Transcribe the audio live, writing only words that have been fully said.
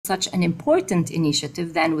such an important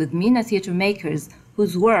initiative than with MENA Theatre makers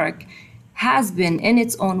whose work has been in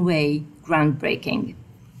its own way groundbreaking.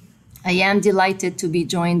 I am delighted to be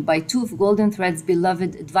joined by two of Golden Thread's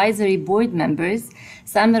beloved advisory board members,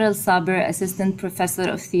 Samer El Sayegh, Assistant Professor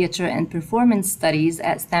of Theatre and Performance Studies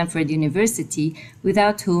at Stanford University,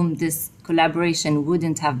 without whom this collaboration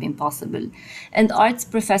wouldn't have been possible, and Arts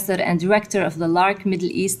Professor and Director of the LARC Middle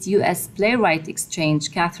East US Playwright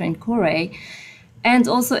Exchange, Catherine Coray, and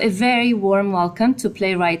also a very warm welcome to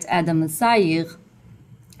playwright Adam El Sayegh,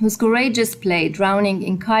 whose courageous play, Drowning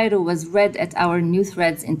in Cairo, was read at our New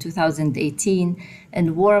Threads in 2018,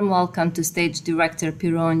 and warm welcome to stage director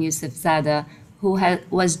Pirronne Yousefzadeh, who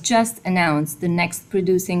was just announced the next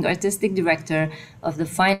producing artistic director of the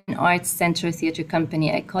Fine Arts Center Theatre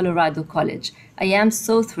Company at Colorado College. I am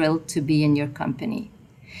so thrilled to be in your company.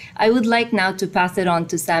 I would like now to pass it on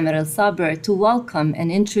to Samer El Sayegh to welcome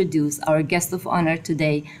and introduce our guest of honor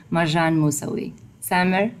today, Marjan Moosavi.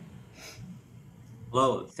 Samer?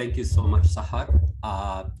 Hello, thank you so much, Sahar.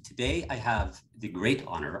 Today I have the great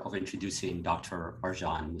honor of introducing Dr.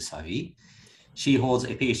 Marjan Moosavi. She holds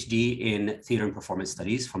a PhD in Theatre and Performance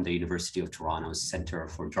Studies from the University of Toronto's Center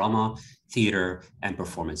for Drama, Theatre and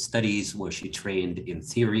Performance Studies, where she trained in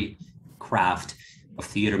theory, craft of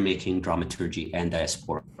theatre making, dramaturgy, and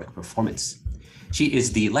diasporic performance. She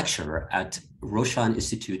is the lecturer at Roshan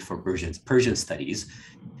Institute for Persian Studies,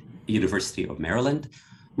 University of Maryland.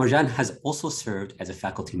 Marjan has also served as a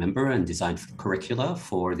faculty member and designed curricula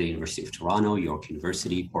for the University of Toronto, York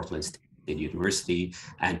University, Portland State University,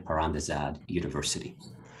 and Pirronne University.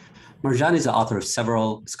 Marjan is the author of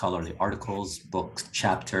several scholarly articles, books,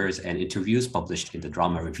 chapters, and interviews published in the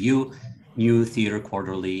Drama Review, New Theatre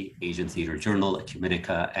Quarterly, Asian Theatre Journal,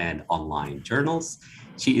 Ecumenica, and online journals.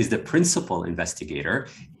 She is the principal investigator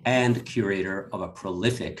and curator of a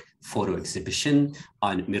prolific photo exhibition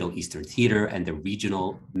on Middle Eastern theater and the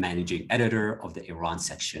regional managing editor of the Iran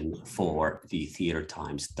section for the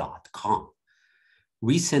theatertimes.com.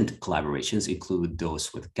 Recent collaborations include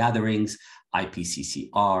those with Gatherings,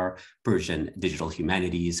 IPCCR, Persian Digital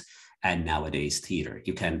Humanities, and Nowadays Theater.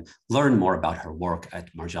 You can learn more about her work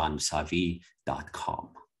at marjanmoosavi.com.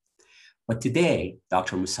 But today,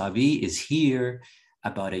 Dr. Moosavi is here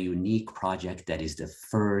about a unique project that is the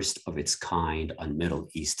first of its kind on Middle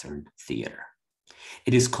Eastern theater.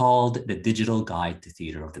 It is called the Digital Guide to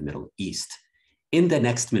Theater of the Middle East. In the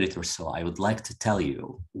next minute or so, I would like to tell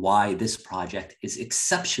you why this project is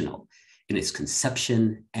exceptional in its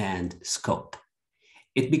conception and scope.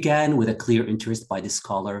 It began with a clear interest by the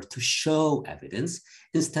scholar to show evidence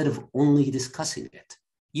instead of only discussing it.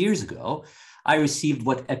 Years ago, I received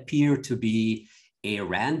what appeared to be a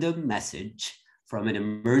random message from an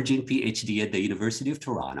emerging PhD at the University of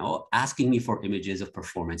Toronto asking me for images of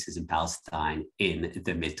performances in Palestine in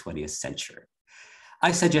the mid-20th century.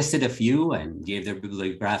 I suggested a few and gave their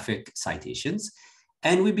bibliographic citations,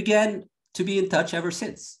 and we began to be in touch ever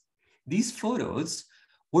since. These photos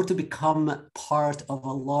were to become part of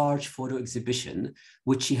a large photo exhibition,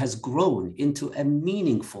 which she has grown into a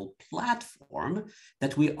meaningful platform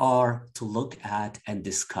that we are to look at and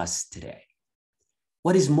discuss today.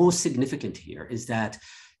 What is most significant here is that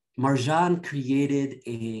Marjan created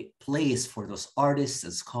a place for those artists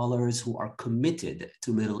and scholars who are committed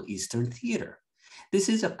to Middle Eastern theater. This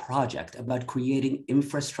is a project about creating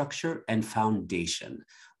infrastructure and foundation,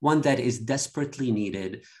 one that is desperately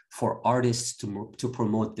needed for artists to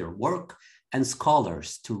promote their work and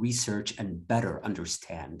scholars to research and better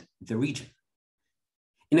understand the region.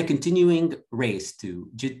 In a continuing race to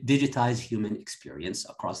digitize human experience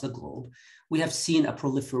across the globe, we have seen a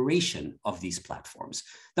proliferation of these platforms,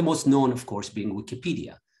 the most known, of course, being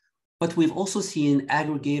Wikipedia. But we've also seen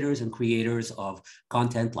aggregators and creators of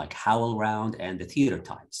content like HowlRound and the Theatre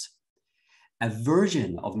Times. A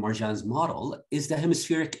version of Marjan's model is the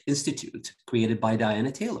Hemispheric Institute, created by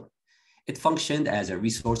Diana Taylor. It functioned as a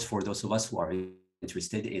resource for those of us who are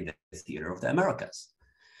interested in the theater of the Americas.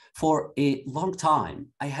 For a long time,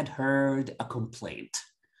 I had heard a complaint.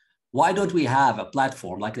 Why don't we have a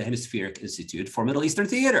platform like the Hemispheric Institute for Middle Eastern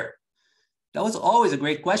theater? That was always a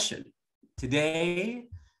great question. Today,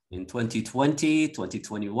 in 2020,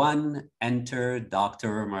 2021, enter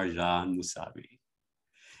Dr. Marjan Moosavi.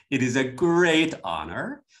 It is a great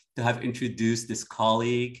honor to have introduced this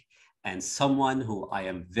colleague and someone who I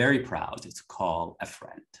am very proud to call a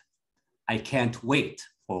friend. I can't wait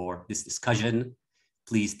for this discussion.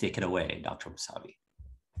 Please take it away, Dr. Moosavi.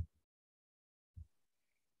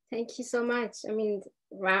 Thank you so much. I mean,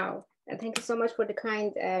 wow. And thank you so much for the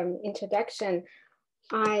kind introduction.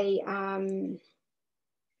 I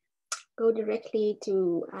go directly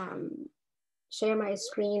to share my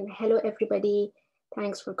screen. Hello, everybody.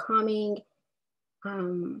 Thanks for coming.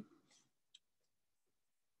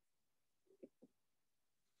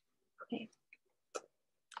 Okay.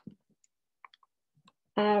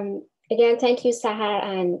 Again, thank you, Sahar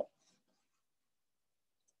and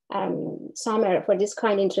Summer, for this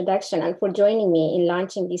kind introduction and for joining me in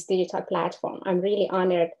launching this digital platform. I'm really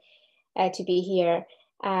honored to be here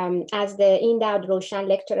as the endowed Roshan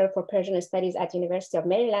Lecturer for Persian Studies at University of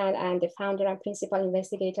Maryland and the founder and principal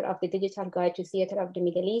investigator of the Digital Guide to Theater of the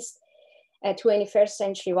Middle East, 21st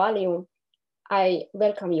Century Volume. I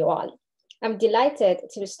welcome you all. I'm delighted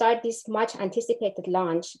to start this much anticipated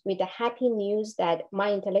launch with the happy news that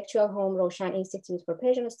my intellectual home, Roshan Institute for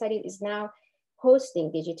Persian Studies, is now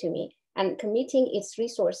hosting DGTOME and committing its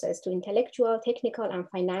resources to intellectual, technical, and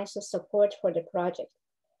financial support for the project.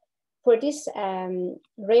 For this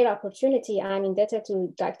rare opportunity, I'm indebted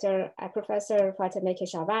to Dr. Professor Fatemeh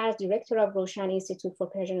Keshavarz, Director of Roshan Institute for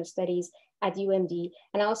Persian Studies at UMD,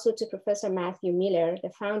 and also to Professor Matthew Miller, the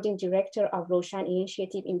founding director of Roshan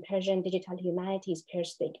Initiative in Persian Digital Humanities,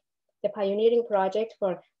 PERSDIG, the pioneering project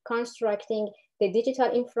for constructing the digital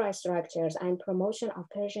infrastructures and promotion of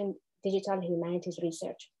Persian digital humanities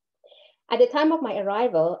research. At the time of my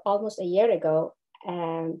arrival, almost a year ago,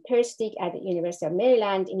 PERSDIG at the University of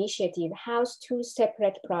Maryland initiative housed two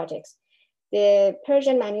separate projects, the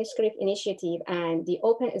Persian Manuscript Initiative and the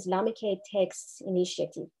Open Islamic Texts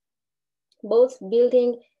Initiative, both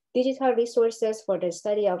building digital resources for the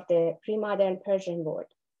study of the pre-modern Persian world.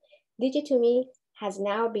 DGTOME has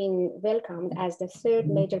now been welcomed as the third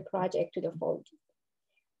major project to the fold.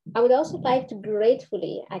 I would also like to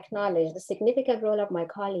gratefully acknowledge the significant role of my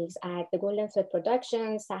colleagues at the Golden Thread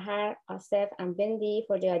Productions, Sahar, Assaf, and Bindi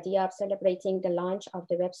for the idea of celebrating the launch of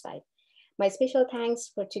the website. My special thanks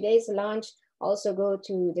for today's launch also go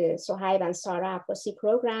to the Sohaib and Sarah Abbasi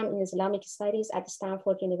Program in Islamic Studies at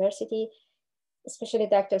Stanford University, especially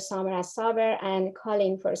Dr. Samar Saber and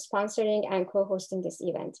Colin for sponsoring and co-hosting this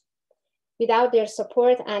event. Without their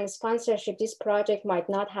support and sponsorship, this project might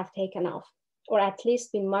not have taken off, or at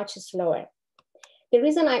least been much slower. The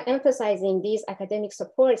reason I'm emphasizing these academic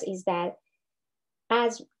supports is that,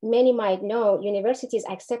 as many might know, universities'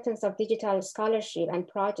 acceptance of digital scholarship and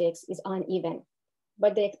projects is uneven.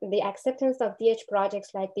 But the acceptance of DH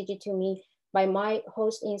projects like DGTOME by my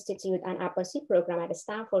host institute and Abbasi Program at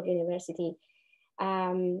Stanford University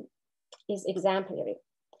is exemplary.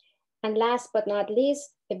 And last but not least,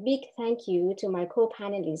 a big thank you to my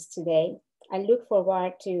co-panelists today. I look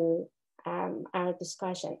forward to our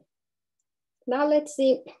discussion. Now let's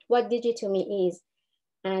see what DGTOME is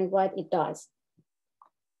and what it does.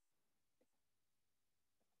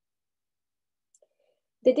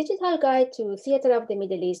 The Digital Guide to Theater of the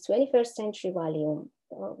Middle East 21st Century Volume,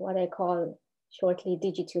 or what I call shortly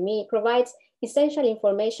DGTOME, provides essential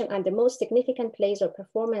information on the most significant plays or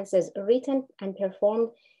performances written and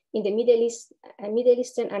performed in the Middle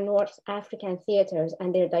Eastern and North African theaters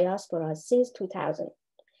and their diasporas since 2000.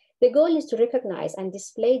 The goal is to recognize and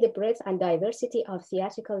display the breadth and diversity of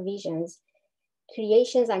theatrical visions,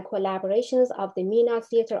 creations, and collaborations of the MENA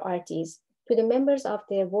Theatre artists to the members of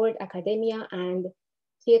the world academia and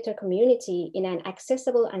theater community in an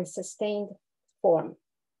accessible and sustained form.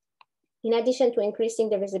 In addition to increasing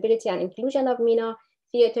the visibility and inclusion of MENA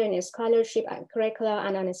theater in scholarship and curricula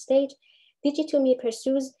and on stage, DGTOME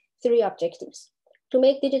pursues three objectives: to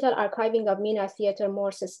make digital archiving of MENA theater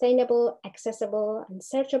more sustainable, accessible, and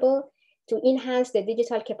searchable, to enhance the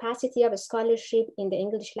digital capacity of scholarship in the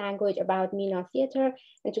English language about MENA theater,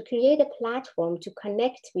 and to create a platform to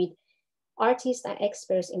connect with artists and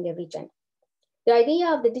experts in the region. The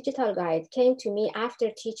idea of the digital guide came to me after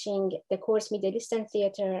teaching the course Middle Eastern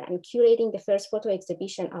Theater and curating the first photo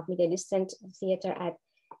exhibition of Middle Eastern Theater at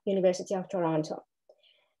University of Toronto.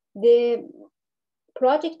 The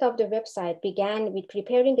project of the website began with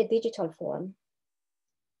preparing a digital form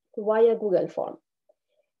via Google form.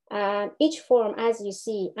 Each form, as you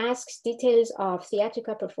see, asks details of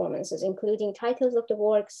theatrical performances, including titles of the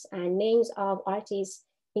works and names of artists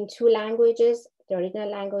in two languages, the original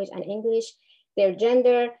language and English, their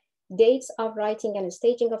gender, dates of writing and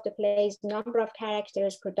staging of the plays, number of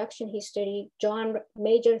characters, production history, genre,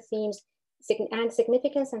 major themes, and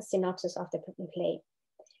significance and synopsis of the play.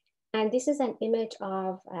 And this is an image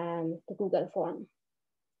of the Google form.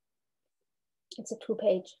 It's a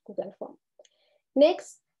two-page Google form.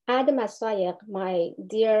 Next, Adam El Sayegh, my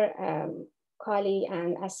dear colleague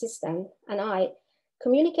and assistant, and I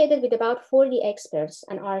communicated with about 40 experts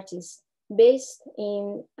and artists based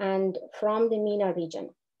in and from the MENA region.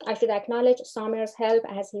 I should acknowledge Samer's help,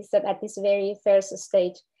 as he said, at this very first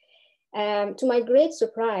stage. To my great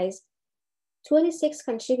surprise, 26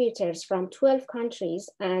 contributors from 12 countries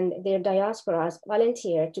and their diasporas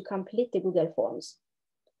volunteered to complete the Google Forms.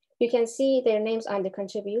 You can see their names on the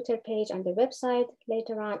contributor page on the website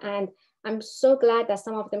later on, and I'm so glad that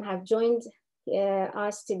some of them have joined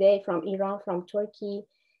us today from Iran, from Turkey.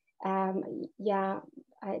 Yeah,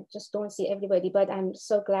 I just don't see everybody, but I'm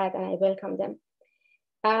so glad and I welcome them.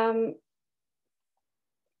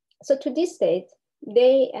 So to this date,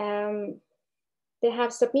 they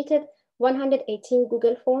have submitted 118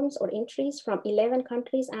 Google Forms or entries from 11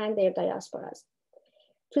 countries and their diasporas.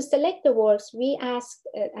 To select the works, we asked,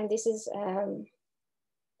 and this is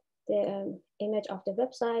the image of the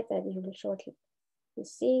website that you will shortly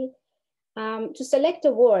see. To select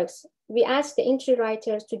the works, we asked the entry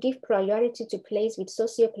writers to give priority to plays with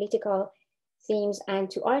socio-political themes and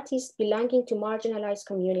to artists belonging to marginalized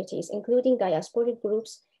communities, including diasporic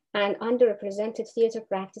groups and underrepresented theater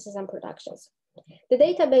practices and productions. The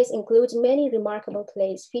database includes many remarkable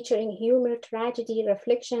plays featuring humor, tragedy,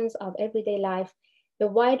 reflections of everyday life, a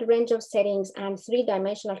wide range of settings and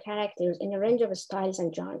three-dimensional characters in a range of styles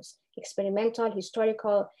and genres: experimental,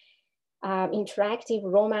 historical, interactive,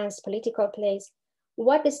 romance, political plays.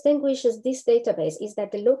 What distinguishes this database is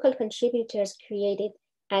that the local contributors created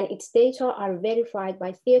and its data are verified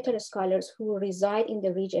by theater scholars who reside in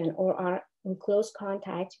the region or are in close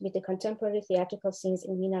contact with the contemporary theatrical scenes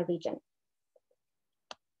in MENA region.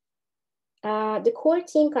 The core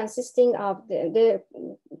team consisting of the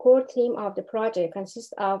core team of the project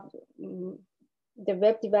consists of the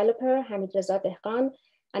web developer Hamid Reza Dehqan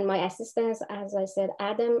and my assistants, as I said,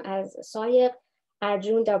 Adam El Sayegh,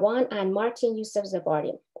 Arjun Dawan, and Marjan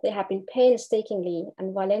Moosavi. They have been painstakingly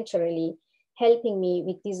and voluntarily helping me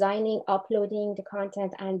with designing, uploading the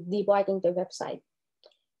content, and debugging the website,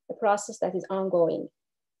 a process that is ongoing.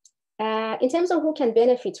 In terms of who can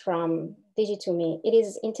benefit from DGTOME, it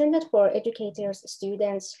is intended for educators,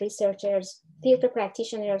 students, researchers, theater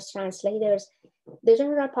practitioners, translators, the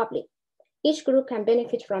general public. Each group can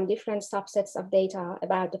benefit from different subsets of data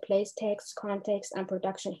about the play's text, context, and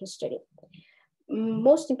production history.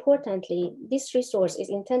 Most importantly, this resource is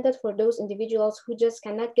intended for those individuals who just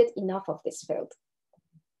cannot get enough of this field.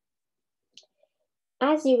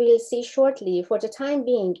 As you will see shortly, for the time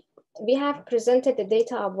being, we have presented the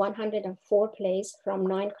data of 104 plays from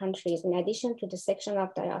 9 countries, in addition to the section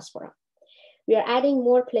of diaspora. We are adding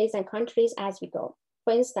more plays and countries as we go.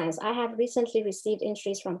 For instance, I have recently received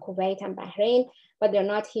entries from Kuwait and Bahrain, but they're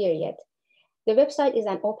not here yet. The website is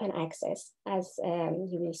an open access, as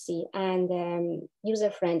you will see, and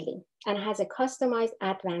user-friendly, and has a customized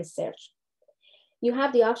advanced search. You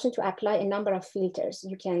have the option to apply a number of filters.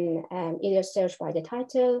 You can either search by the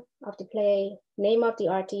title of the play, name of the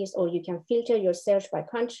artist, or you can filter your search by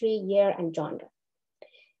country, year, and genre.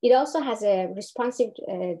 It also has a responsive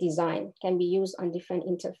design, can be used on different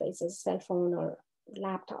interfaces, cell phone or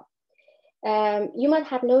laptop. You might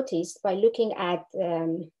have noticed by looking at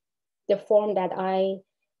the form that I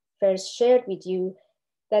first shared with you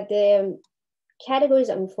that the categories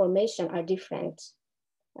of information are different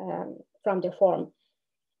from the form.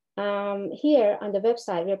 Here on the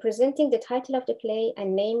website, we're presenting the title of the play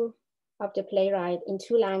and name of the playwright in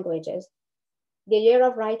 2 languages, the year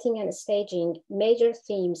of writing and staging, major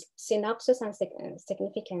themes, synopsis and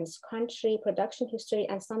significance, country, production history,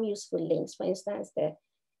 and some useful links, for instance, the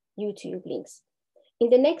YouTube links. In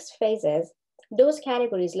the next phases, those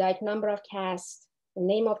categories like number of cast, the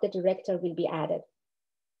name of the director will be added.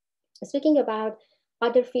 Speaking about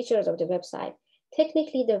other features of the website,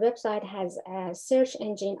 technically the website has a search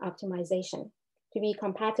engine optimization to be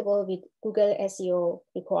compatible with Google SEO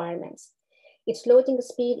requirements. Its loading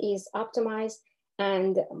speed is optimized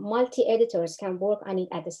and multi-editors can work on it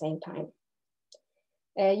at the same time.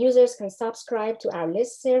 Users can subscribe to our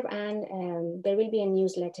listserv and there will be a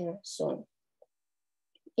newsletter soon.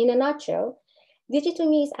 In a nutshell,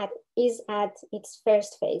 DGTOME is at its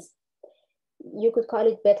first phase. You could call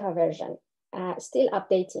it beta version, still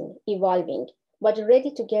updating, evolving, but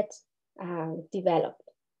ready to get developed.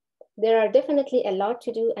 There are definitely a lot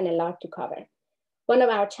to do and a lot to cover. One of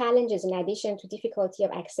our challenges, in addition to difficulty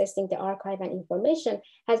of accessing the archive and information,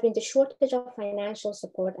 has been the shortage of financial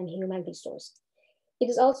support and human resource. It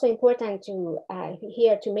is also important to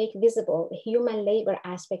here to make visible the human labor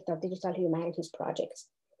aspect of digital humanities projects.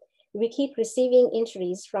 We keep receiving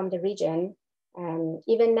entries from the region,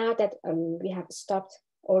 even now that we have stopped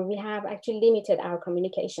or we have actually limited our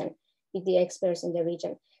communication with the experts in the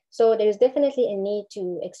region. So there is definitely a need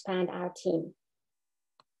to expand our team.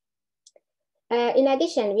 In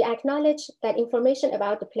addition, we acknowledge that information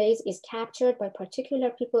about the plays is captured by particular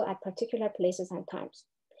people at particular places and times.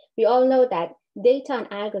 We all know that data and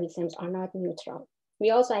algorithms are not neutral.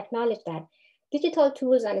 We also acknowledge that digital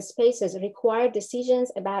tools and spaces require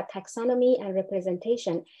decisions about taxonomy and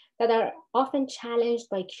representation that are often challenged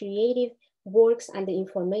by creative works and the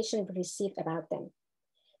information we received about them.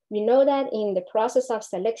 We know that in the process of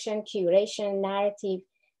selection, curation, narrative,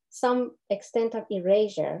 some extent of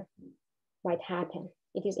erasure might happen.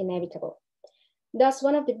 It is inevitable. Thus,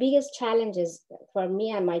 one of the biggest challenges for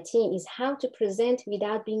me and my team is how to present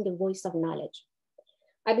without being the voice of knowledge.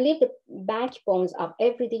 I believe the backbones of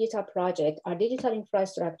every digital project are digital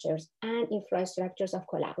infrastructures and infrastructures of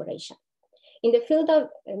collaboration. In the field of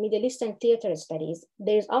Middle Eastern theater studies,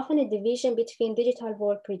 there is often a division between digital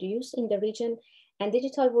work produced in the region and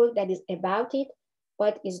digital work that is about it,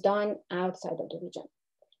 but is done outside of the region.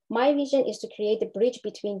 My vision is to create a bridge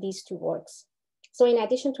between these two works. So in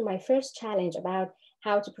addition to my first challenge about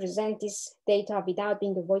how to present this data without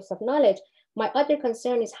being the voice of knowledge, my other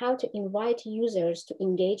concern is how to invite users to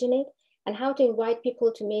engage in it and how to invite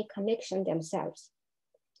people to make connection themselves.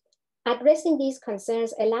 Addressing these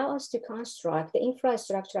concerns allow us to construct the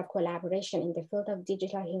infrastructure of collaboration in the field of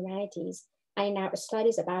digital humanities and in our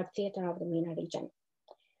studies about theater of the MENA region.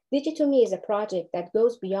 DGTOME is a project that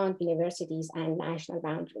goes beyond universities and national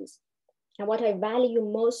boundaries. And what I value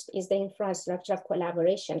most is the infrastructure of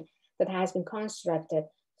collaboration that has been constructed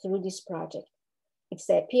through this project. It's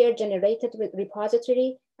a peer-generated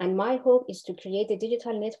repository, and my hope is to create a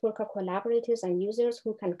digital network of collaborators and users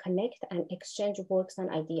who can connect and exchange works and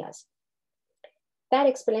ideas. That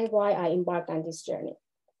explains why I embarked on this journey.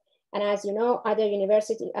 And as you know, other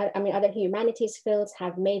humanities fields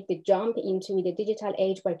have made the jump into the digital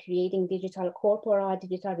age by creating digital corpora,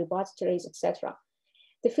 digital repositories, etc.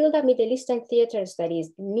 The field of Middle Eastern theater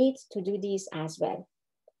studies needs to do this as well.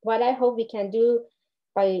 What I hope we can do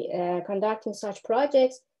by conducting such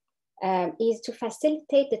projects is to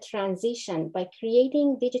facilitate the transition by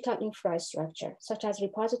creating digital infrastructure, such as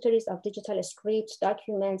repositories of digital scripts,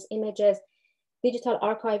 documents, images, digital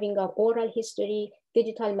archiving of oral history,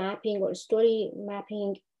 digital mapping or story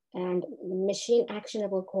mapping, and machine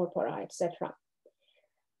actionable corpora, etc.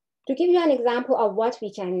 To give you an example of what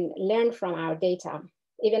we can learn from our data,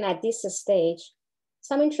 even at this stage,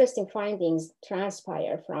 some interesting findings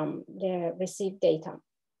transpire from the received data.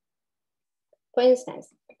 For instance,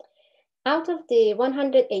 out of the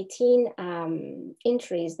 118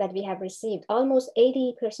 entries that we have received, almost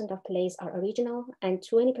 80% of plays are original and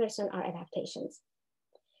 20% are adaptations.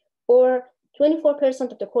 Or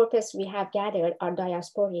 24% of the corpus we have gathered are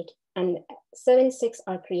diasporic and 76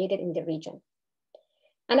 are created in the region.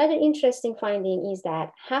 Another interesting finding is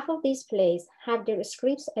that half of these plays have their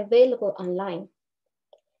scripts available online,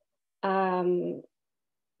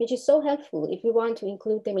 which is so helpful if we want to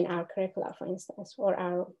include them in our curricula, for instance, or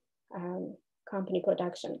our company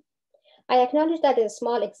production. I acknowledge that a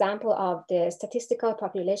small example of the statistical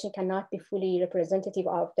population cannot be fully representative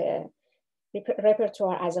of the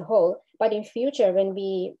repertoire as a whole, but in future, when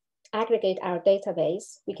we aggregate our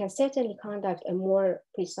database, we can certainly conduct a more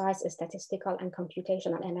precise statistical and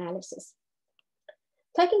computational analysis.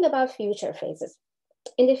 Talking about future phases.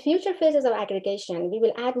 In the future phases of aggregation, we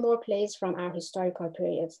will add more plays from our historical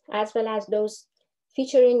periods, as well as those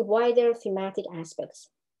featuring wider thematic aspects.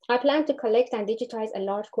 I plan to collect and digitize a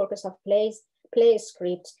large corpus of plays, play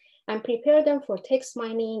scripts, and prepare them for text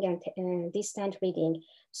mining and distant reading,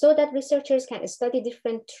 so that researchers can study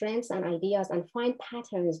different trends and ideas and find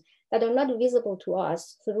patterns that are not visible to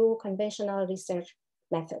us through conventional research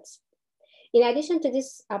methods. In addition to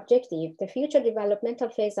this objective, the future developmental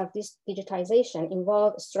phase of this digitization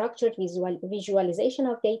involves structured visualization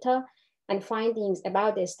of data and findings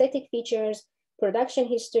about the aesthetic features, production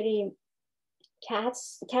history,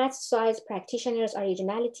 cast size, practitioners'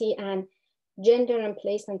 originality, and gender and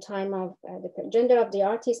place and time of the gender of the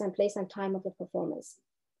artist and place and time of the performance.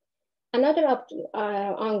 Another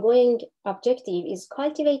ongoing objective is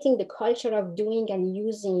cultivating the culture of doing and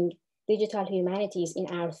using digital humanities in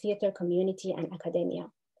our theater community and academia.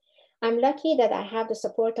 I'm lucky that I have the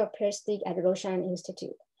support of PerStig at Roshan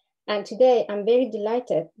Institute. And today I'm very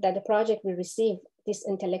delighted that the project will receive this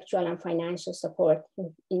intellectual and financial support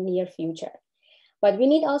in near future. But we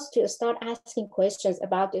need also to start asking questions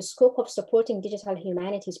about the scope of supporting digital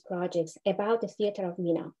humanities projects about the theater of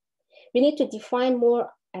MENA. We need to define more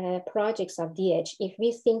projects of DH if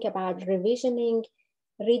we think about revisioning,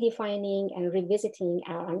 redefining, and revisiting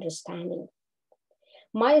our understanding.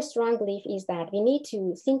 My strong belief is that we need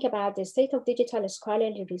to think about the state of digital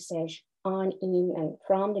scholarly research on, in, and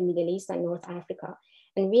from the Middle East and North Africa.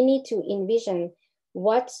 And we need to envision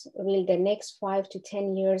what will the next 5 to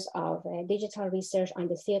 10 years of digital research on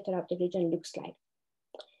the theater of the region looks like.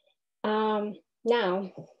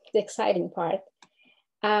 Now, the exciting part.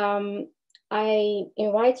 I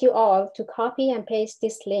invite you all to copy and paste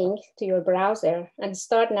this link to your browser and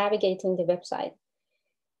start navigating the website.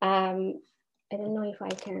 I don't know if I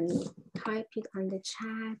can type it on the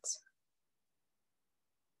chat.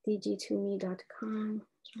 DGTOME.com,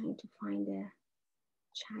 trying to find the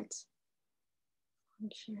chat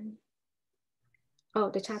function. Oh,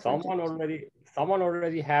 the chat Someone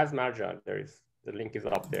already has Marjan. The link is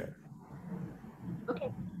up there.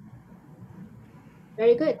 Okay.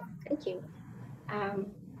 Very good. Thank you.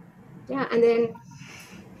 Yeah, and then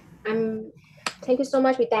thank you so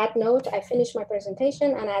much. With that note, I finished my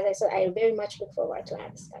presentation, and as I said, I very much look forward to our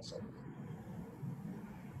discussion.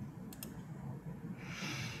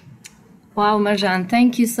 Wow, Marjan,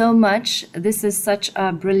 thank you so much. This is such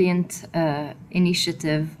a brilliant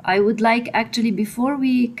initiative. I would like, actually, before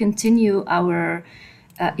we continue our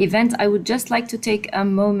event, I would just like to take a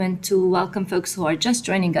moment to welcome folks who are just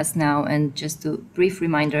joining us now. And just a brief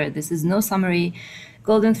reminder, this is No Summary,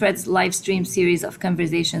 Golden Threads live stream series of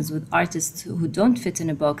conversations with artists who don't fit in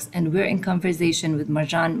a box. And we're in conversation with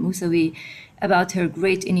Marjan Moosavi about her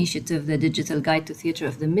great initiative, the Digital Guide to Theatre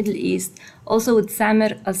of the Middle East. Also with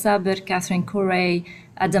Samer Al-Sabir, Catherine Coray,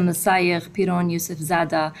 Adam El Sayegh, Pirronne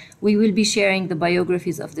Yousefzadeh. We will be sharing the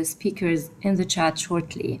biographies of the speakers in the chat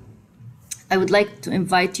shortly. I would like to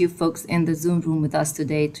invite you folks in the Zoom room with us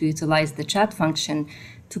today to utilize the chat function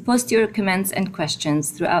to post your comments and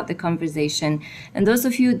questions throughout the conversation. And those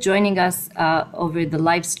of you joining us over the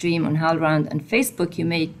live stream on HowlRound and Facebook, you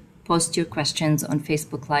may post your questions on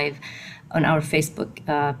Facebook Live on our Facebook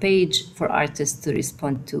page for artists to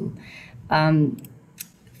respond to.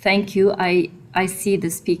 Thank you. I see the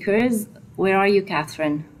speakers. Where are you,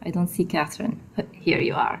 Catherine? I don't see Catherine. Here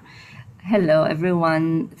you are. Hello,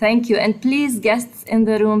 everyone. Thank you. And please, guests in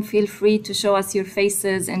the room, feel free to show us your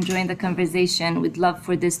faces and join the conversation. We'd love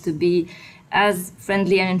for this to be as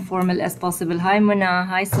friendly and informal as possible. Hi, Mona.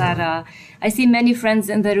 Hi, Sarah. I see many friends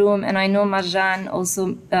in the room, and I know Marjan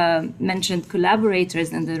also mentioned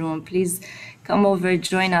collaborators in the room. Please come over,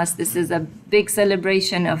 join us. This is a big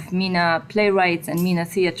celebration of MENA Playwrights and MENA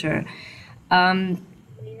Theatre. From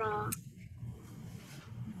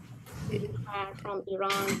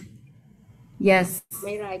Iran. Yes.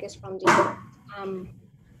 Mayra, I guess from the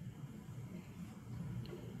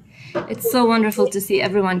It's so wonderful to see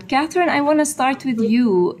everyone. Catherine, I want to start with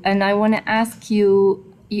you, and I want to ask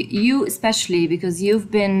you especially, because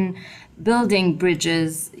you've been building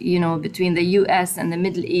bridges, between the US and the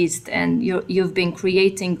Middle East, and you've been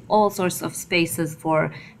creating all sorts of spaces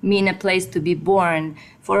for MENA Place to be born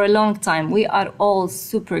for a long time. We are all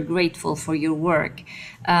super grateful for your work.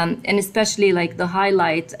 And especially like the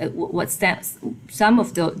highlight, some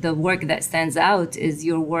of the work that stands out is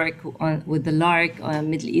your work with the LARC,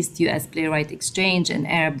 Middle East US Playwright Exchange, and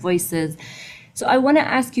Arab Voices. So I want to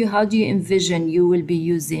ask you, how do you envision you will be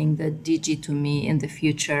using the DGTOME in the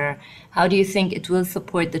future? How do you think it will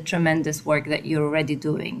support the tremendous work that you're already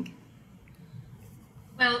doing?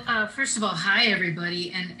 Well, first of all, hi,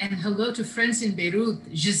 everybody, and hello to friends in Beirut.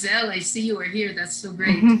 Giselle, I see you are here. That's so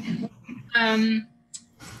great.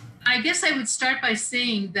 I guess I would start by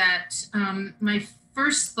saying that my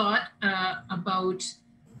first thought about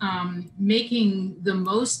making the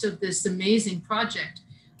most of this amazing project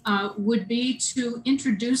would be to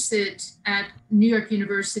introduce it at New York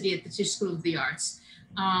University at the Tisch School of the Arts,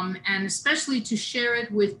 and especially to share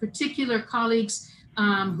it with particular colleagues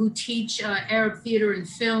who teach Arab theater and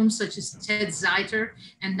film, such as Ted Zeiter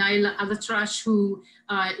and Naila Alatrash, who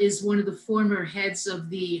is one of the former heads of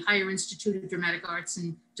the Higher Institute of Dramatic Arts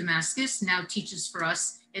in Damascus, now teaches for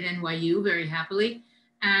us at NYU very happily,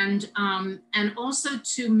 and also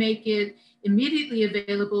to make it immediately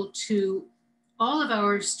available to all of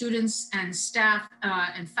our students and staff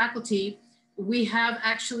and faculty. We have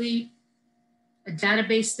actually a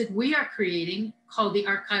database that we are creating called the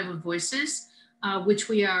Archival Voices, which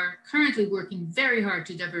we are currently working very hard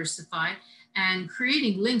to diversify, and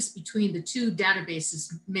creating links between the two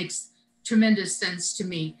databases makes tremendous sense to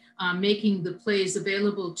me, making the plays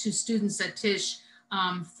available to students at Tisch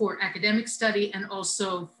for academic study and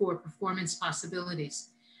also for performance possibilities.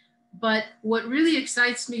 But what really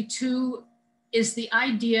excites me too is the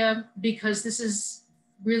idea, because this is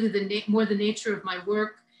really more the nature of my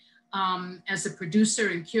work as a producer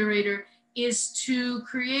and curator, is to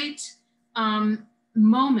create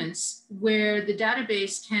moments where the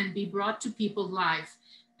database can be brought to people live,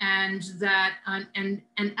 and that and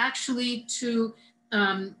actually to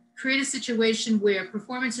create a situation where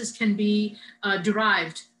performances can be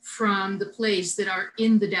derived from the plays that are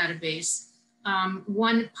in the database,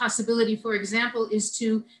 One possibility, for example, is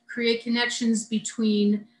to create connections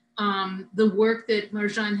between the work that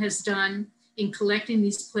Marjan has done in collecting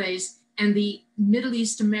these plays and the Middle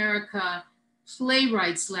East America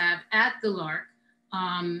Playwrights Lab at the LARC,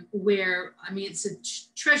 where, I mean, it's a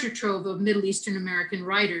treasure trove of Middle Eastern American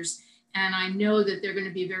writers. And I know that they're going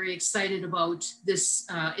to be very excited about this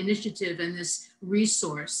initiative and this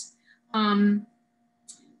resource. And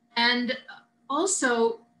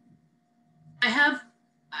also,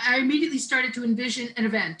 I immediately started to envision an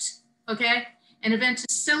event, okay? An event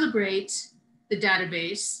to celebrate the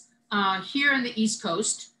database here on the East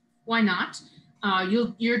Coast. Why not?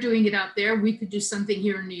 You're doing it out there. We could do something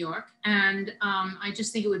here in New York. And I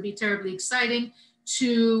just think it would be terribly exciting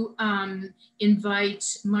to invite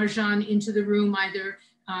Marjan into the room, either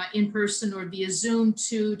in person or via Zoom,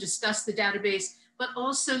 to discuss the database, but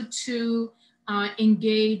also to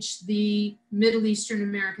engage the Middle Eastern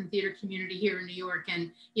American theater community here in New York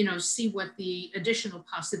and, you know, see what the additional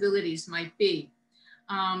possibilities might be.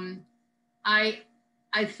 I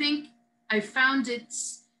think I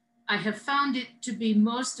have found it to be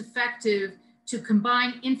most effective to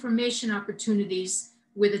combine information opportunities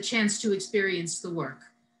with a chance to experience the work.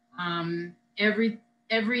 Every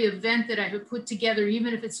event that I have put together,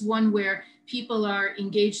 even if it's one where people are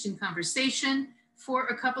engaged in conversation for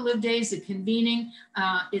a couple of days, a convening,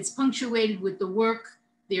 it's punctuated with the work,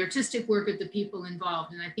 the artistic work of the people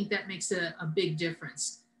involved. And I think that makes a big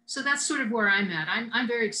difference. So that's sort of where I'm at. I'm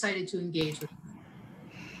very excited to engage with.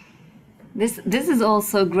 This is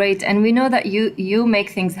also great, and we know that you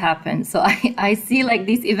make things happen. So I see like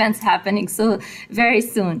these events happening so very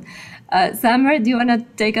soon. Samer, do you want to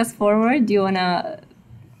take us forward? Do you want to?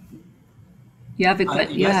 You have a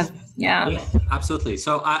question? Yes. Yeah. Yes, absolutely.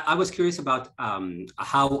 So I was curious about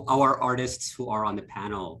how our artists who are on the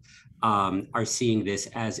panel are seeing this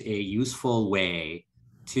as a useful way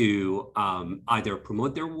to either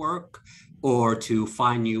promote their work or to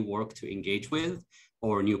find new work to engage with,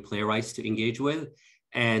 or new playwrights to engage with,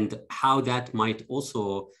 and how that might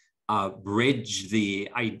also bridge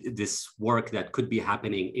this work that could be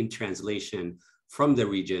happening in translation from the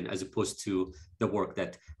region as opposed to the work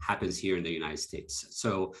that happens here in the United States.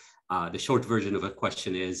 So the short version of a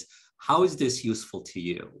question is, how is this useful to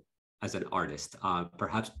you as an artist?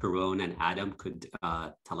 Perhaps Pirronne and Adam could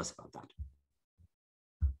tell us about that.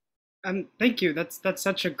 Thank you. That's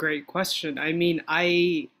such a great question. I mean,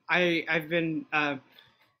 I've been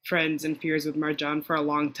friends and peers with Marjan for a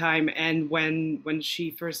long time, and when she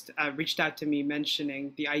first reached out to me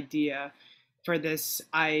mentioning the idea for this,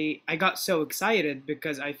 I got so excited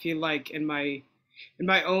because I feel like in my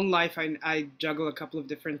own life I juggle a couple of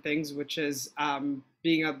different things, which is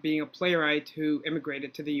being a playwright who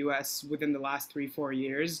immigrated to the US within the last 3-4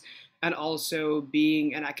 years, and also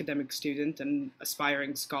being an academic student and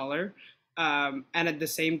aspiring scholar, and at the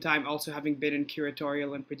same time also having been in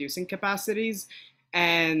curatorial and producing capacities.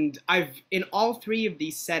 And in all three of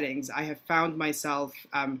these settings, I have found myself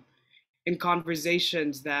in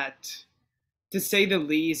conversations that, to say the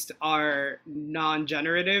least, are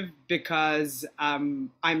non-generative, because I'm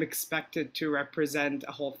expected to represent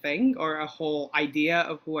a whole thing or a whole idea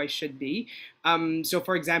of who I should be. So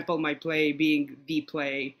for example, my play being the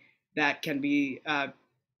play that can be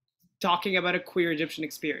talking about a queer Egyptian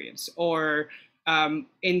experience, or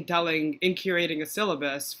in curating a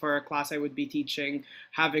syllabus for a class I would be teaching,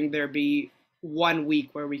 having there be 1 week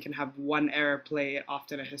where we can have one Arab play,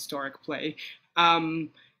 often a historic play.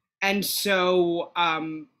 And so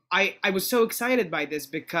I was so excited by this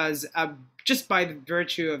because just by the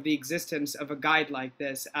virtue of the existence of a guide like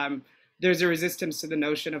this, there's a resistance to the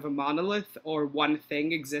notion of a monolith or one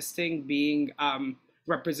thing existing being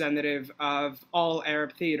representative of all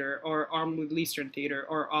Arab theater or all Middle Eastern theater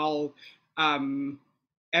or all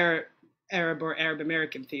Arab or Arab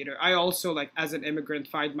American theater. I also, like, as an immigrant,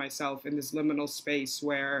 find myself in this liminal space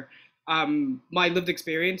where my lived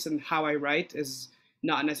experience and how I write is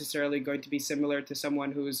not necessarily going to be similar to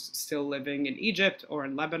someone who's still living in Egypt or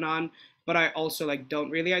in Lebanon, but I also don't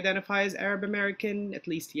really identify as Arab American, at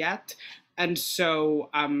least yet. And so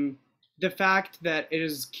the fact that it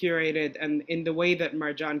is curated and in the way that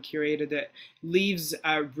Marjan curated it leaves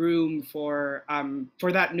room for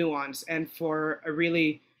that nuance and for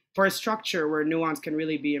a structure where nuance can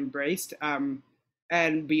really be embraced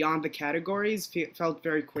and beyond the categories. Felt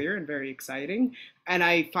very queer and very exciting. And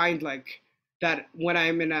I find that when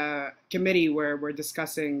I'm in a committee where we're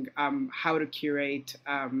discussing how to curate,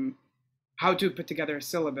 how to put together a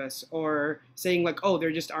syllabus, or saying oh,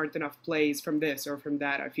 there just aren't enough plays from this or from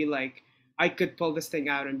that, I feel like I could pull this thing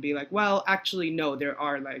out and be well, actually, no, there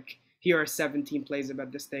are here are 17 plays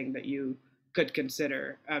about this thing that you could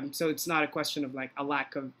consider. So it's not a question of like a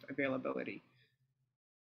lack of availability.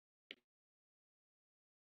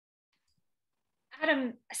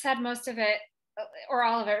 Adam said most of it, or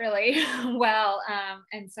all of it really well,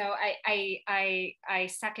 and so I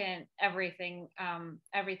second everything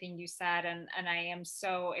you said, and I am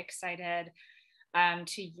so excited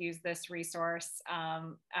to use this resource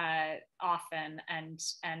often and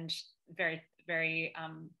very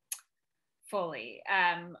fully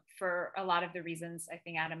for a lot of the reasons I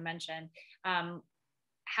think Adam mentioned.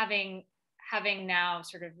 Having now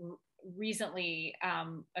sort of recently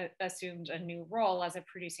assumed a new role as a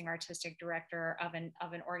producing artistic director of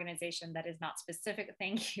an organization that is not specific.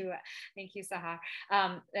 Thank you, Sahar.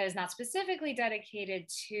 That is not specifically dedicated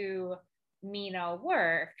to MENA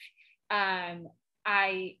work.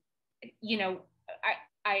 I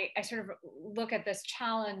sort of look at this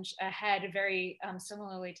challenge ahead very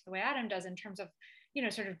similarly to the way Adam does in terms of,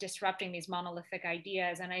 sort of disrupting these monolithic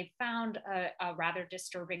ideas. And I found a rather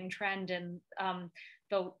disturbing trend in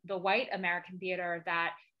the white American theater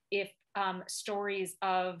that if stories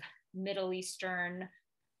of Middle Eastern,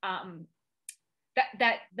 that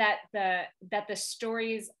the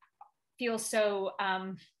stories feel so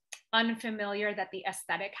unfamiliar that the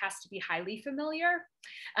aesthetic has to be highly familiar,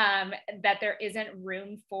 that there isn't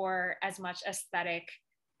room for as much aesthetic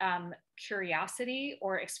curiosity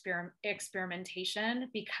or experimentation,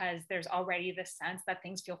 because there's already this sense that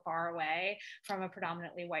things feel far away from a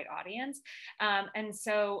predominantly white audience. And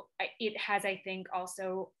so it has, I think,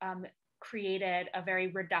 also created a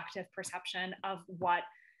very reductive perception of what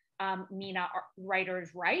MENA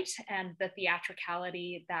writers write, and the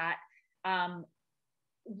theatricality that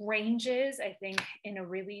ranges, I think, in a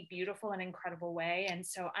really beautiful and incredible way. And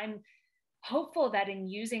so I'm hopeful that in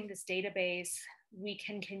using this database, we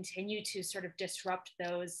can continue to sort of disrupt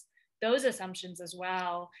those assumptions as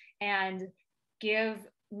well, and give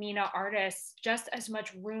MENA artists just as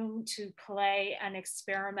much room to play and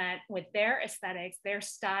experiment with their aesthetics, their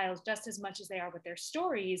styles, just as much as they are with their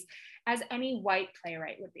stories, as any white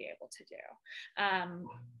playwright would be able to do.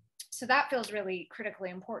 So that feels really critically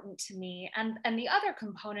important to me. And the other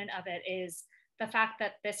component of it is the fact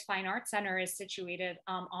that this Fine Arts Center is situated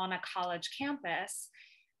on a college campus.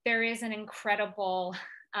 There is an incredible,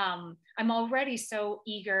 I'm already so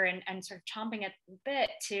eager and sort of chomping at the bit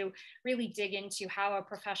to really dig into how a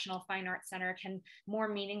professional fine arts center can more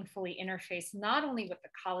meaningfully interface not only with the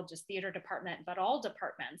college's theater department, but all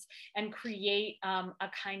departments, and create a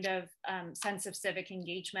kind of sense of civic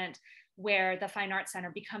engagement where the Fine Arts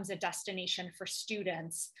Center becomes a destination for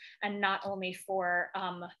students and not only for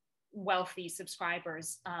wealthy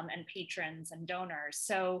subscribers and patrons and donors.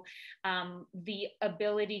 So the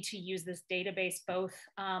ability to use this database both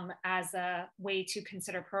as a way to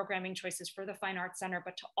consider programming choices for the Fine Arts Center,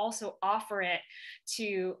 but to also offer it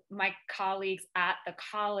to my colleagues at the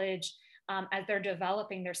college as they're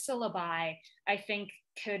developing their syllabi, I think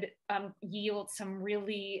could yield some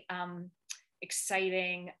really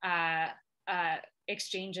exciting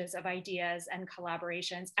exchanges of ideas and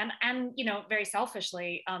collaborations, and very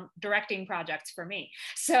selfishly directing projects for me.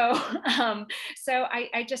 So so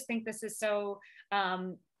I just think this is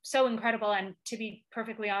so incredible. And to be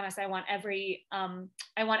perfectly honest, I want every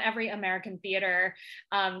American theater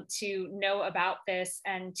to know about this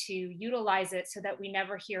and to utilize it, so that we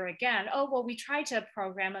never hear again, oh, well, we tried to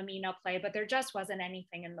program a MENA play, but there just wasn't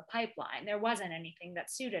anything in the pipeline. There wasn't anything that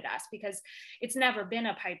suited us, because it's never been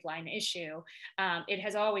a pipeline issue. It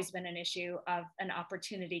has always been an issue of an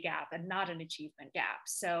opportunity gap and not an achievement gap.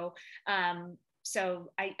 So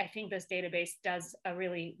I think this database does a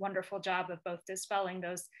really wonderful job of both dispelling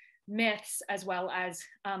those myths as well as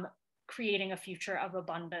creating a future of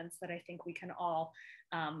abundance that I think we can all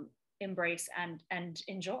embrace and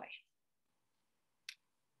enjoy.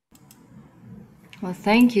 Well,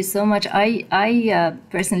 thank you so much. I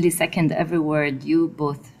personally second every word you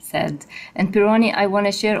both said. And Pirronne, I want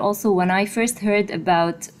to share also, when I first heard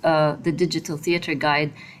about the digital theater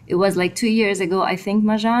guide, it was like 2 years ago, I think,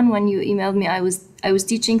 Marjan, when you emailed me. I was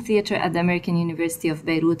teaching theater at the American University of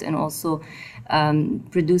Beirut, and also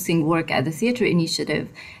producing work at the Theater Initiative.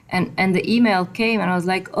 And the email came, and I was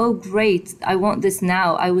like, oh, great, I want this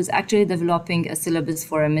now. I was actually developing a syllabus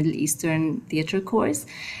for a Middle Eastern theater course.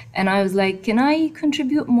 And I was like, can I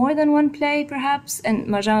contribute more than one play, perhaps? And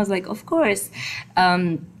Marjan was like, of course.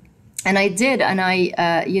 And I did, and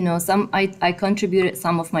I contributed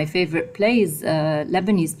some of my favorite plays,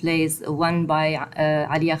 Lebanese plays, one by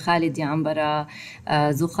Aliya Khalid Yambara,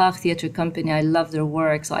 Zukhakh Theatre Company. I love their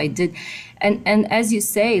work, so I did. And as you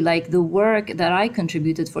say, like the work that I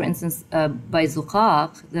contributed, for instance, by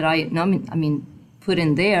Zukhakh, that put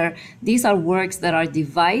in there, these are works that are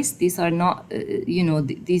devised. These are not,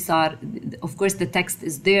 these are, of course, the text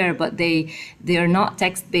is there, but they are not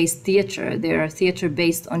text-based theater. They are theater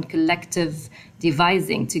based on collective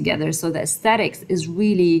devising together. So the aesthetics is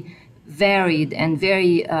really varied and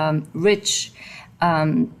very rich.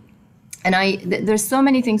 And there's so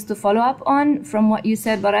many things to follow up on from what you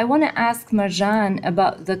said, but I want to ask Marjan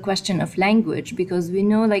about the question of language, because we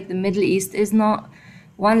know like the Middle East is not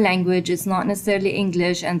one language, it's not necessarily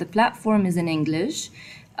English, and the platform is in English.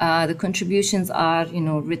 The contributions are,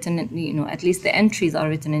 written, at least the entries are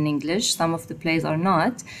written in English. Some of the plays are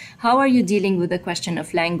not. How are you dealing with the question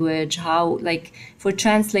of language? How, like, for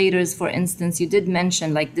translators, for instance, you did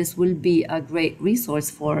mention, like, this will be a great resource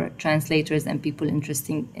for translators and people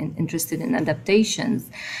interested in adaptations.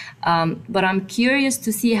 But I'm curious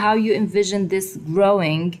to see how you envision this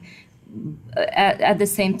growing at the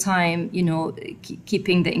same time,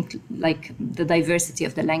 keeping the diversity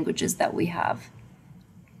of the languages that we have.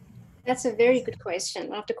 That's a very good question.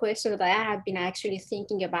 One of the questions that I have been actually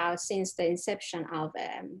thinking about since the inception of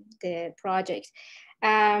the project.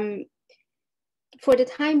 For the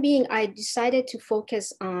time being, I decided to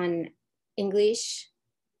focus on English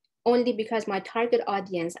only because my target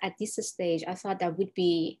audience at this stage, I thought that would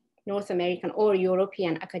be North American or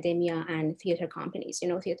European academia and theater companies,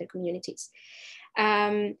 theater communities.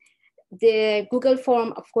 The Google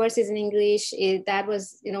form, of course, is in English. That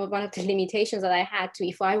was, one of the limitations that I had to,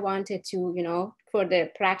 if I wanted to, for the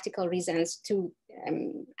practical reasons, to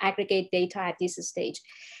aggregate data at this stage.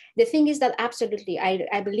 The thing is that absolutely,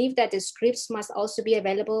 I believe that the scripts must also be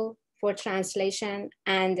available for translation.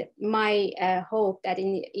 And my hope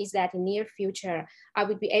is that in near future, I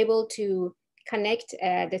would be able to connect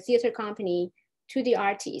the theater company to the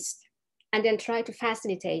artist, and then try to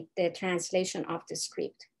facilitate the translation of the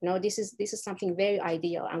script. This is something very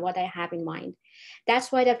ideal and what I have in mind.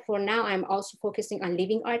 That's why that for now, I'm also focusing on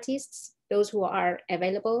living artists, those who are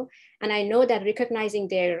available. And I know that recognizing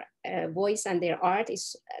their voice and their art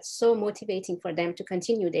is so motivating for them to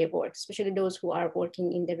continue their work, especially those who are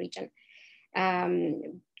working in the region,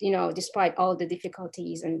 despite all the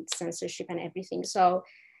difficulties and censorship and everything. So,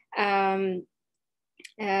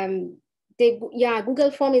 Google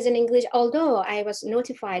form is in English, although I was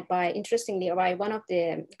notified interestingly, by one of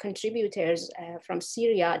the contributors from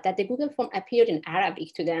Syria that the Google form appeared in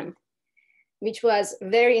Arabic to them, which was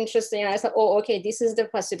very interesting. And I thought, oh, okay, this is the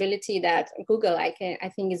possibility that Google, I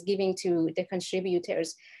think, is giving to the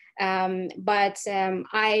contributors. But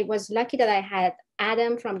I was lucky that I had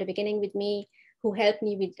Adam from the beginning with me, who helped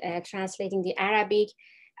me with translating the Arabic.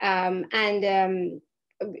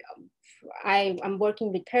 I'm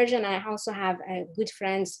working with Persian. I also have good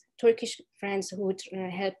friends, Turkish friends, who would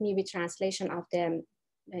help me with translation of the,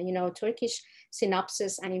 Turkish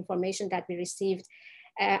synopsis and information that we received.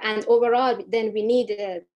 And overall, then we need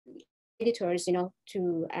editors,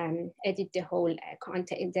 to edit the whole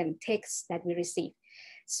content, the text that we receive.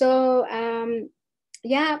 So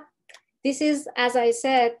this is, as I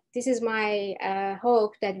said, this is my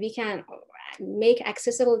hope that we can make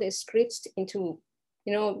accessible the scripts into,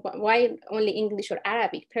 why only English or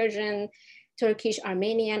Arabic, Persian, Turkish,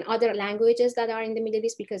 Armenian, other languages that are in the Middle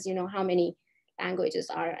East, because how many languages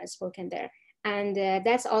are spoken there. And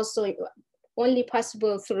that's also only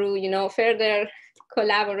possible through, further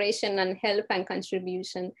collaboration and help and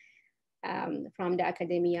contribution from the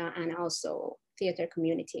academia and also theater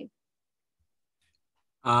community.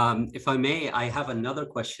 If I may, I have another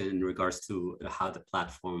question in regards to how the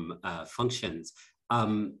platform functions.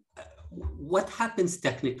 What happens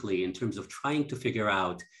technically in terms of trying to figure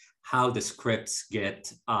out how the scripts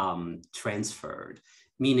get transferred?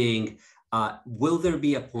 Meaning, will there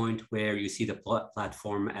be a point where you see the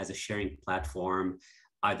platform as a sharing platform,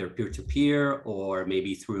 either peer-to-peer or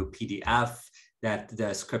maybe through PDF, that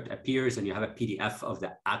the script appears and you have a PDF of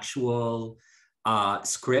the actual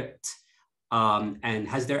script? And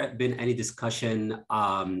has there been any discussion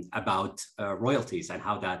about royalties and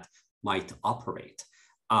how that might operate?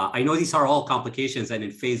 I know these are all complications, and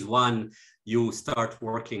in phase one, you start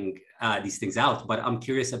working these things out, but I'm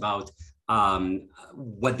curious about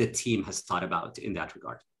what the team has thought about in that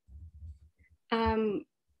regard. Can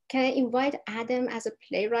I invite Adam as a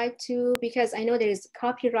playwright too? Because I know there is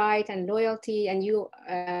copyright and loyalty, and you...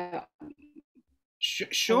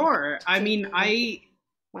 Sure. I mean, I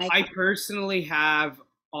personally have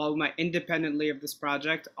independently of this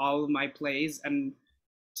project, all of my plays, and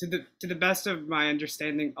to the best of my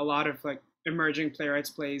understanding, a lot of emerging playwrights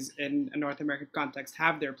plays in a North American context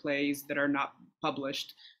have their plays that are not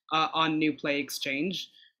published on New Play Exchange,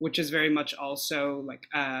 which is very much also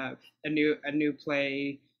a new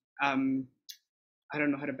play I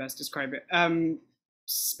don't know how to best describe it,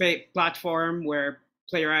 platform where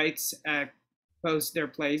playwrights post their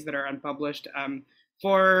plays that are unpublished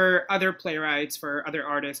for other playwrights, for other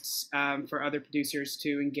artists, for other producers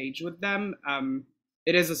to engage with them.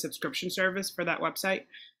 It is a subscription service for that website.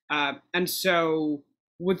 And so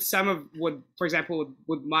with for example,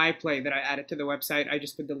 with my play that I added to the website, I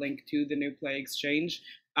just put the link to the new play exchange.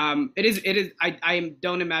 I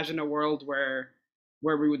don't imagine a world where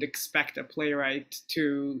we would expect a playwright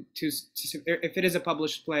to if it is a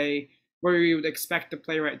published play, where we would expect the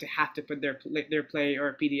playwright to have to put their play or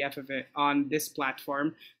a PDF of it on this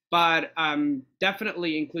platform. But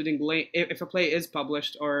definitely including if a play is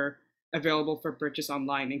published or available for purchase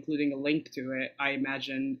online, including a link to it, I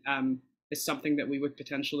imagine is something that we would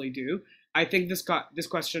potentially do. I think this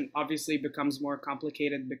question obviously becomes more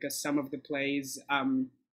complicated because some of the plays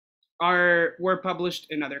were published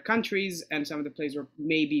in other countries, and some of the plays were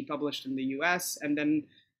maybe published in the US, and then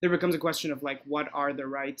there becomes a question of like, what are the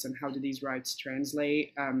rights and how do these rights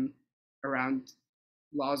translate around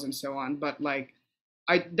laws and so on. But like,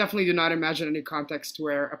 I definitely do not imagine any context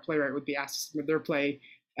where a playwright would be asked to submit their play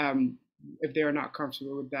if they are not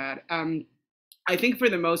comfortable with that. I think for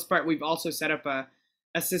the most part, we've also set up a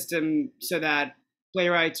system so that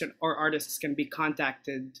playwrights or artists can be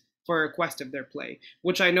contacted for a request of their play,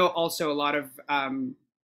 which I know also a lot of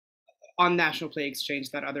on National Play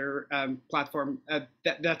Exchange, that other platform,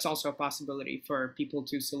 that's also a possibility for people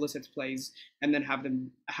to solicit plays and then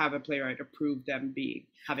have a playwright approve them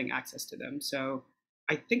having access to them. So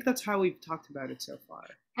I think that's how we've talked about it so far.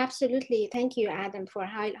 Absolutely. Thank you, Adam, for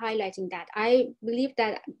highlighting that. I believe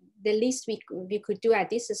that the least we could do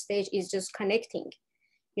at this stage is just connecting,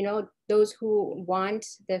 those who want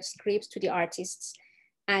the scripts to the artists,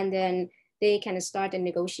 and then they can start a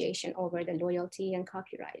negotiation over the loyalty and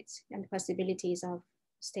copyrights and the possibilities of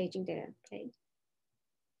staging the play.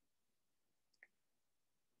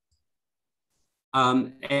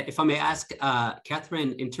 If I may ask,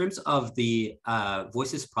 Catherine, in terms of the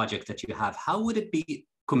Voices project that you have, how would it be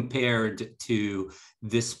compared to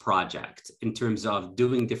this project in terms of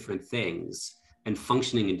doing different things and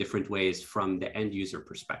functioning in different ways from the end user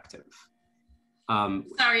perspective?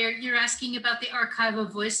 Sorry, you're asking about the Archive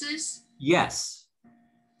of Voices? Yes.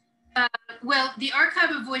 Well, the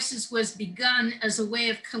Archive of Voices was begun as a way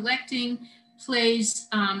of collecting plays,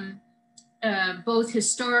 both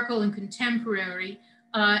historical and contemporary,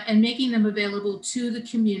 and making them available to the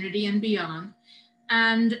community and beyond.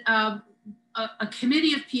 And a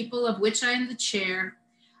committee of people, of which I am the chair,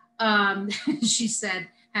 she said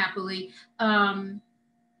happily,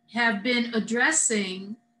 have been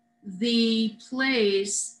addressing the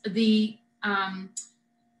plays, the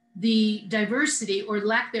diversity or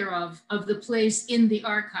lack thereof of the plays in the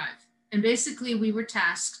archive. And basically we were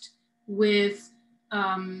tasked with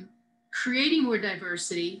creating more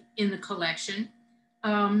diversity in the collection,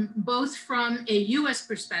 both from a US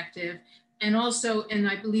perspective and also, and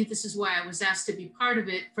I believe this is why I was asked to be part of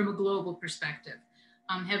it, from a global perspective.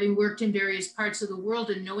 Having worked in various parts of the world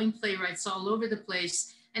and knowing playwrights all over the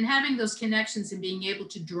place and having those connections and being able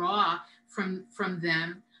to draw from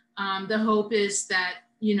them, the hope is that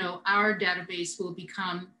our database will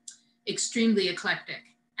become extremely eclectic,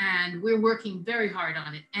 and we're working very hard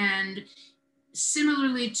on it. And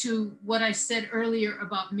similarly to what I said earlier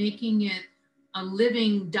about making it a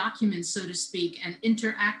living document, so to speak, and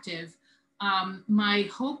interactive, my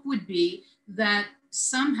hope would be that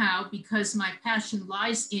somehow, because my passion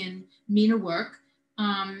lies in MENA work,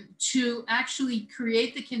 to actually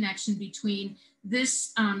create the connection between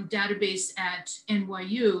this database at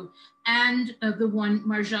NYU and the one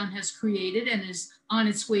Marjan has created and is on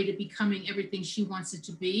its way to becoming everything she wants it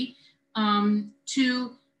to be,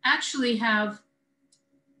 to actually have,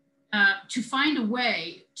 to find a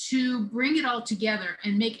way to bring it all together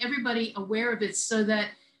and make everybody aware of it so that,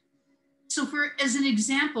 as an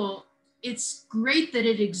example, it's great that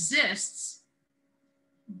it exists,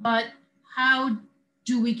 but how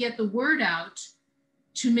do we get the word out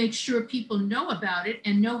to make sure people know about it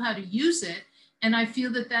and know how to use it? And I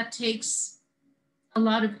feel that that takes a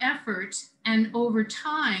lot of effort, and over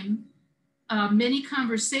time, many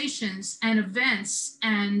conversations and events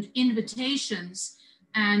and invitations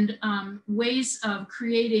and ways of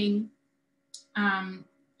creating,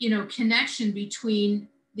 connection between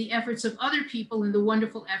the efforts of other people and the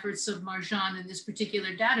wonderful efforts of Marjan in this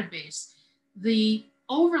particular database. The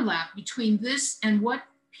overlap between this and what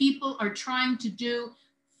people are trying to do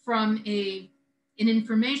from an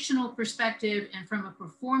informational perspective and from a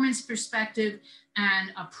performance perspective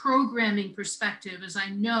and a programming perspective, as I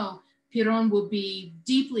know Pirronne will be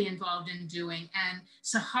deeply involved in doing, and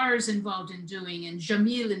Sahar is involved in doing, and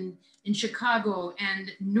Jamil in Chicago,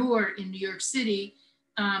 and Noor in New York City,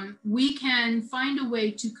 we can find a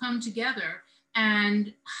way to come together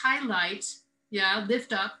and highlight,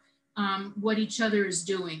 lift up what each other is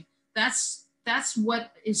doing. That's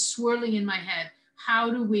what is swirling in my head.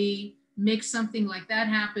 How do we make something like that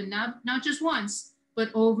happen, not just once, but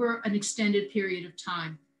over an extended period of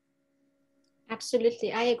time?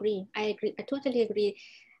 Absolutely, I agree. I totally agree.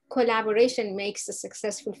 Collaboration makes a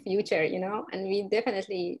successful future, you know, and we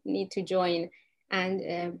definitely need to join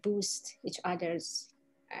and boost each other's,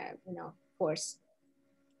 force.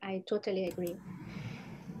 I totally agree.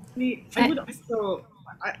 I would also,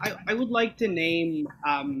 I would like to name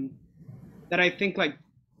that I think like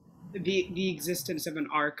the existence of an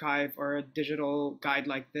archive or a digital guide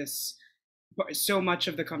like this, so much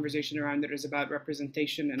of the conversation around it is about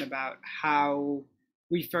representation and about how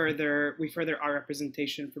we further our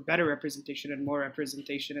representation for better representation and more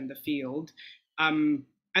representation in the field.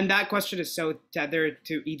 And that question is so tethered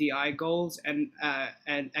to EDI goals and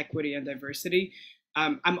equity and diversity.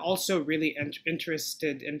 I'm also really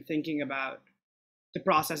interested in thinking about the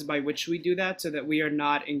process by which we do that, so that we are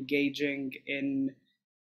not engaging in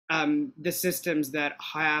the systems that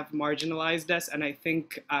have marginalized us. And I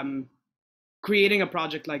think creating a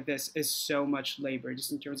project like this is so much labor,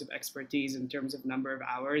 just in terms of expertise, in terms of number of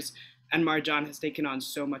hours. And Marjan has taken on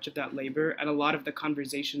so much of that labor. And a lot of the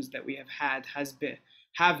conversations that we have had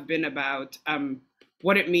have been about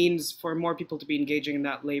what it means for more people to be engaging in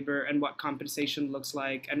that labor, and what compensation looks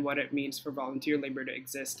like, and what it means for volunteer labor to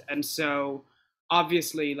exist. And so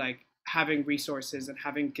obviously, like, having resources and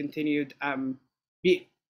having continued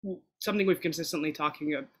something we've consistently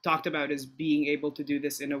talked about is being able to do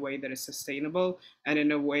this in a way that is sustainable, and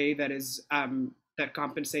in a way that is that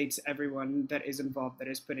compensates everyone that is involved, that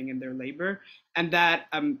is putting in their labor. And that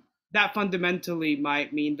that fundamentally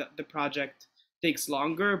might mean that the project takes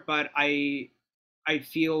longer, but I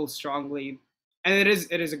feel strongly, and it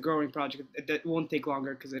is a growing project that won't take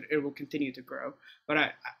longer because it will continue to grow.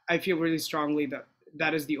 But I feel really strongly that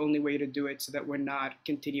that is the only way to do it, so that we're not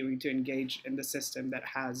continuing to engage in the system that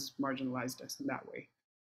has marginalized us in that way.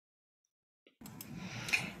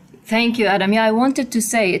 Thank you, Adam. Yeah, I wanted to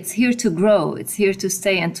say it's here to grow. It's here to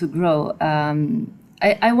stay and to grow.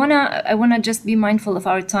 I wanna just be mindful of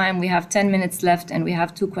our time. We have 10 minutes left, and we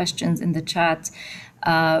have 2 questions in the chat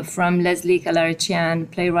from Leslie Kalarichian,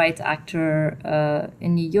 playwright, actor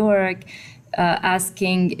in New York,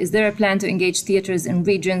 asking, is there a plan to engage theaters in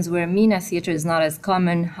regions where MENA Theatre is not as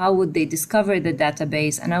common? How would they discover the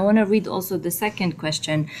database? And I want to read also the second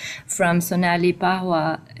question from Sonali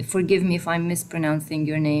Pahwa. Forgive me if I'm mispronouncing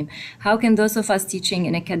your name. How can those of us teaching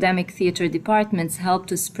in academic theatre departments help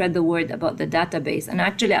to spread the word about the database? And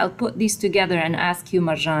actually, I'll put these together and ask you,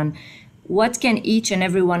 Marjan, what can each and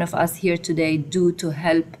every one of us here today do to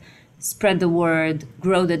help spread the word,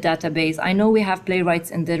 grow the database? I know we have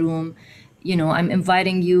playwrights in the room. You know, I'm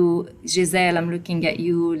inviting you, Giselle, I'm looking at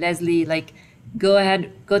you, Leslie, like, go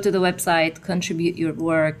ahead, go to the website, contribute your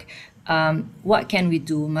work. What can we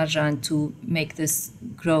do, Marjan, to make this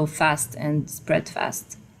grow fast and spread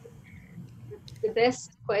fast? The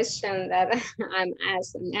best question that I'm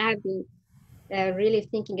asked, and I've been really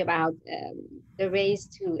thinking about the ways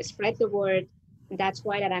to spread the word. That's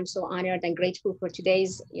why that I'm so honored and grateful for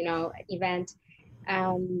today's, event.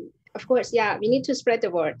 Of course, yeah, we need to spread the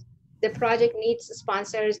word. The project needs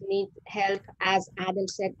sponsors, need help. As Adam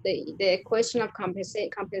said, the question of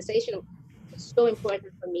compensation is so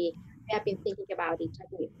important for me. I have been thinking about it.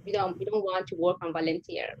 We don't want to work on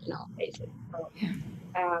volunteer, basis. So,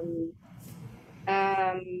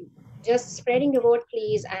 just spreading the word,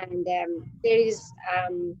 please. And there is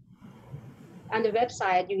on the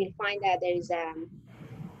website, you will find that there is a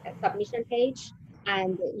submission page,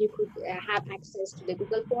 and you could have access to the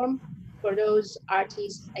Google form for those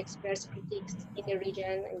artists, experts, critics in the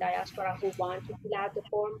region and diaspora who want to fill out the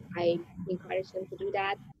form. I encourage them to do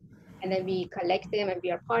that. And then we collect them, and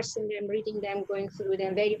we are parsing them, reading them, going through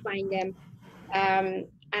them, verifying them, and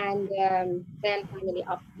then finally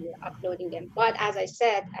uploading them. But as I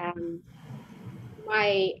said,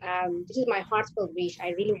 this is my heartfelt wish. I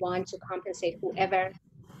really want to compensate whoever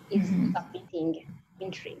is submitting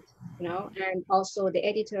entries, and also the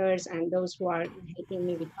editors and those who are helping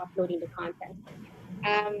me with uploading the content.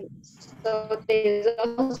 So there's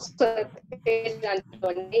also a page on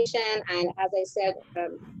donation, and as I said,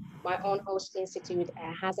 my own host institute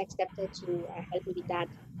has accepted to help me with that.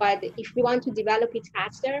 But if we want to develop it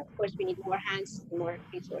faster, of course, we need more hands and more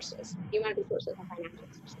resources, human resources and financial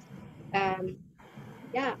resources.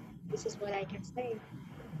 Yeah, this is what I can say.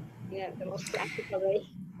 the most practical way.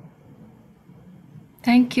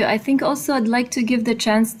 Thank you. I think also I'd like to give the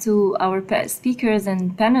chance to our speakers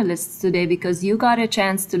and panelists today, because you got a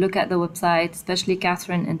chance to look at the website, especially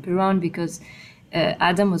Catherine and Pirronne, because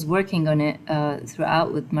Adam was working on it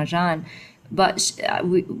throughout with Marjan. But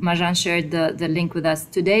Marjan shared the link with us.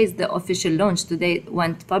 Today is the official launch. Today it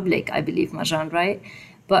went public, I believe, Marjan, right?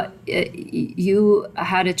 But you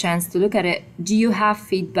had a chance to look at it. Do you have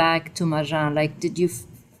feedback to Marjan? Like, did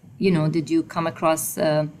you come across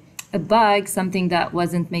a bug, something that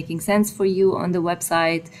wasn't making sense for you on the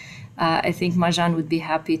website? I think Marjan would be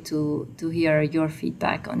happy to hear your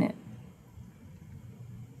feedback on it.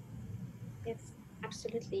 Yes,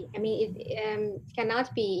 absolutely. I mean, it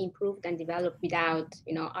cannot be improved and developed without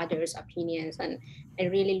others' opinions, and I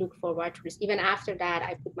really look forward to this. Even after that,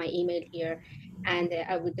 I put my email here, and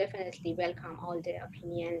I would definitely welcome all the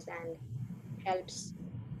opinions and helps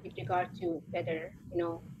with regard to better,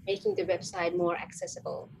 making the website more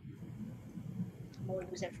accessible, more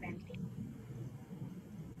user-friendly.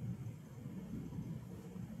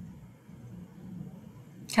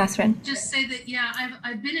 Catherine? Just say that, yeah,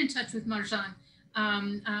 I've been in touch with Marjan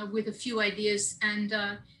with a few ideas, and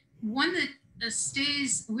one that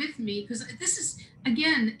stays with me, because this is,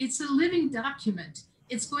 again, it's a living document.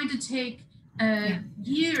 It's going to take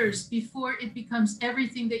years before it becomes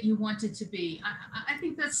everything that you want it to be. I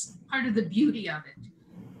think that's part of the beauty of it.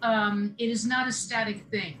 It is not a static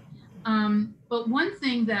thing. But one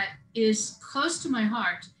thing that is close to my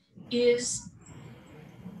heart is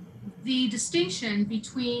the distinction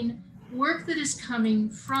between work that is coming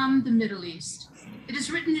from the Middle East. It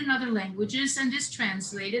is written in other languages and is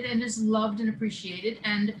translated and is loved and appreciated.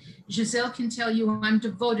 And Giselle can tell you I'm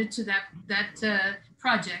devoted to that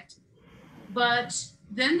project. But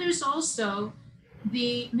then there's also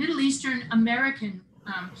the Middle Eastern American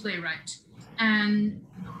playwright, and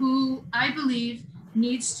who I believe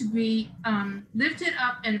needs to be lifted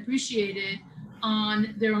up and appreciated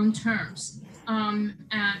on their own terms.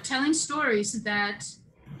 Telling stories that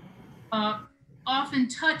often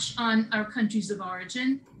touch on our countries of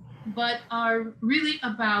origin, but are really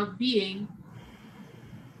about being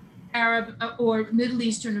Arab or Middle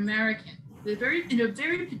Eastern American, in a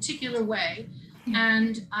very particular way.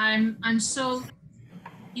 And I'm so,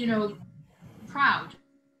 proud,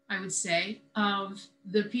 I would say, of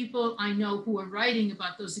the people I know who are writing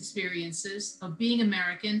about those experiences of being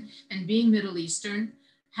American and being Middle Eastern,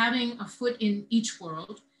 having a foot in each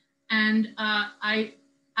world. And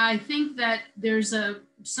I think that there's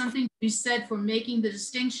something to be said for making the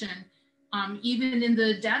distinction, even in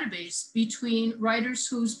the database, between writers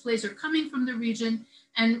whose plays are coming from the region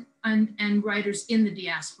and writers in the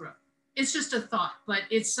diaspora. It's just a thought, but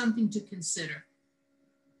it's something to consider.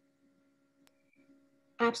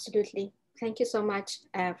 Absolutely. Thank you so much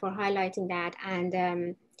for highlighting that.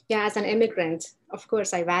 And yeah, as an immigrant, of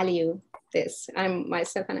course, I value this. I'm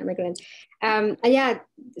myself an immigrant. Yeah,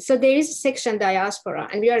 so there is a section diaspora,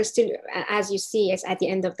 and we are still, as you see, it's at the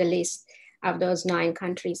end of the list of those 9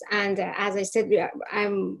 countries. And as I said, we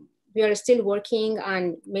are still working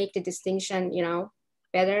on make the distinction,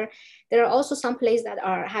 better. There are also some plays that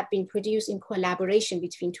have been produced in collaboration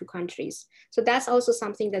between 2 countries. So that's also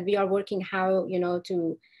something that we are working how,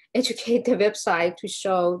 to educate the website to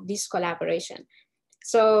show this collaboration.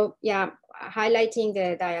 So yeah, highlighting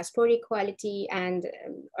the diasporic quality and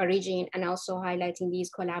origin, and also highlighting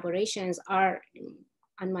these collaborations are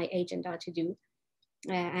on my agenda to do.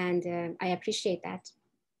 And I appreciate that,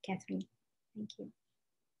 Catherine. Thank you.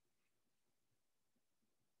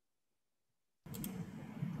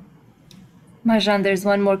 Marjan, there's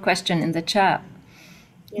one more question in the chat.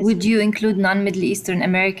 Yes, would you include non-Middle Eastern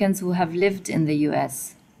Americans who have lived in the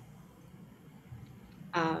US?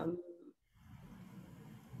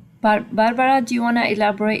 Barbara, do you want to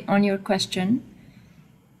elaborate on your question?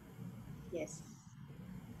 Yes.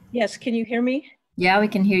 Yes, can you hear me? Yeah, we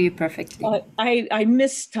can hear you perfectly. I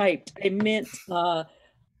mistyped. I meant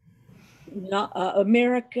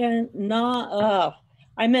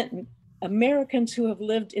I meant Americans who have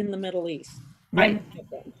lived in the Middle East. Right.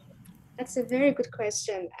 That's a very good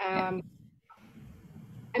question. I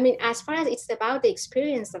mean, as far as it's about the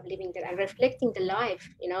experience of living there and reflecting the life,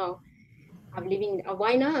 of living,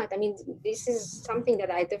 why not? I mean, this is something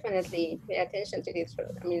that I definitely pay attention to this.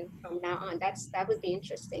 I mean, from now on, that would be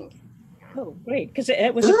interesting. Oh, great! Because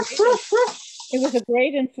it was a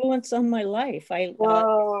great influence on my life.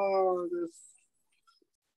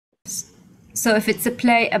 So if it's a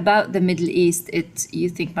play about the Middle East, you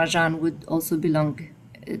think Marjan would also belong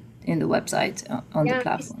in the website on the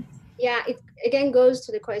platform? It again goes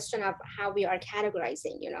to the question of how we are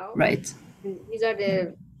categorizing, Right. And these are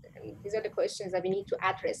the These are the questions that we need to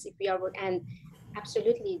address if we are working. And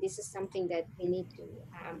absolutely, this is something that we need to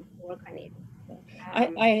work on it.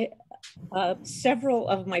 Several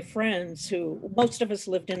of my friends who, most of us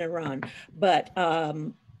lived in Iran, but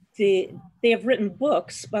they have written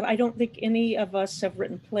books, but I don't think any of us have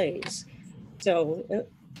written plays. So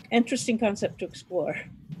interesting concept to explore.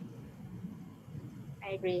 I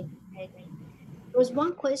agree. There was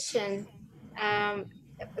one question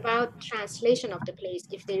about translation of the plays,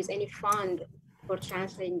 if there is any fund for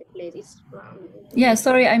translating the plays. Yeah,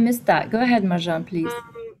 sorry, I missed that. Go ahead, Marjan, please.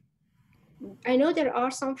 I know there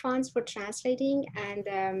are some funds for translating,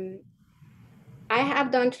 and I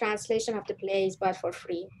have done translation of the plays, but for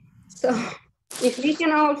free. So if we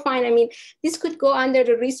can all find, I mean, this could go under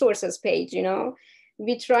the resources page, you know.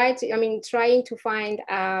 We trying to find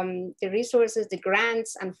the resources, the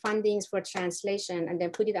grants and fundings for translation, and then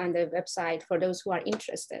put it on the website for those who are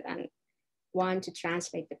interested and want to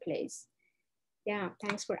translate the plays. Yeah,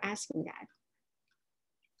 thanks for asking that.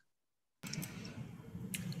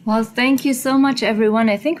 Well, thank you so much, everyone.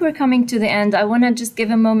 I think we're coming to the end. I want to just give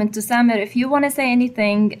a moment to Samer if you want to say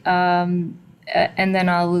anything, and then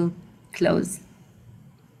I will close.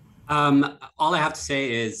 All I have to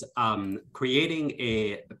say is creating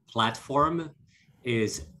a platform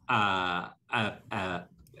is a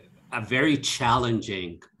very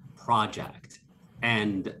challenging project,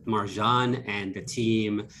 and Marjan and the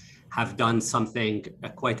team have done something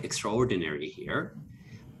quite extraordinary here.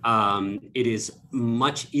 It is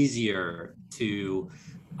much easier to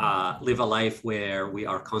live a life where we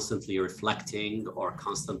are constantly reflecting or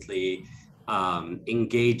constantly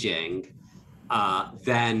engaging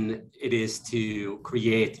than it is to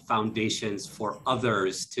create foundations for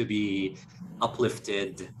others to be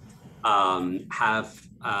uplifted, have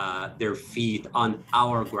their feet on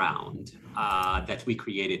our ground that we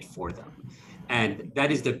created for them. And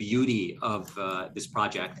that is the beauty of this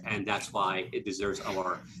project, and that's why it deserves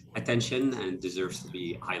our attention and deserves to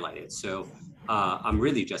be highlighted. So I'm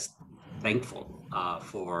really just thankful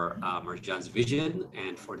for Marjan's vision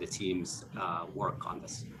and for the team's work on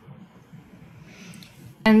this.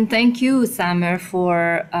 And thank you, Samer,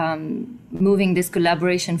 for moving this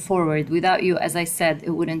collaboration forward. Without you, as I said,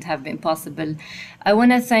 it wouldn't have been possible. I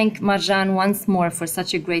want to thank Marjan once more for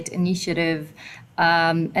such a great initiative.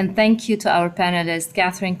 And thank you to our panelists,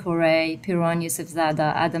 Catherine Coray, Pirronne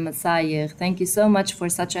Yousefzadeh, Adam El Sayegh. Thank you so much for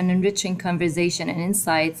such an enriching conversation and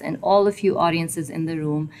insights, and all of you audiences in the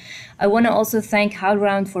room. I want to also thank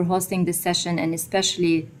HowlRound for hosting this session, and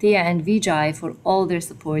especially Thea and Vijay for all their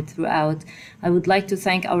support throughout. I would like to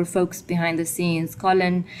thank our folks behind the scenes,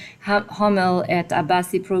 Colin Hummel at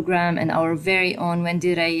Abbasi Program, and our very own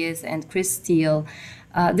Wendy Reyes and Chris Steele.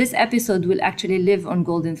 This episode will actually live on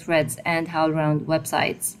Golden Threads and HowlRound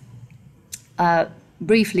websites.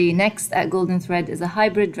 Briefly, next at Golden Thread is a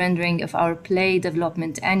hybrid rendering of our play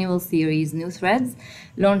development annual series, New Threads,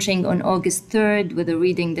 launching on August 3rd with a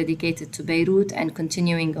reading dedicated to Beirut and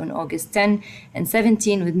continuing on August 10 and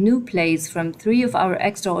 17 with new plays from 3 of our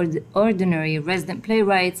extraordinary resident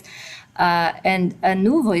playwrights, and a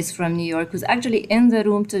new voice from New York who's actually in the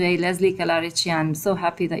room today, Leslie Kalarichian. I'm so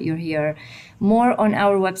happy that you're here. More on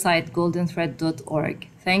our website, goldenthread.org.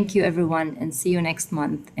 Thank you, everyone, and see you next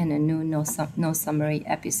month in a new No Summary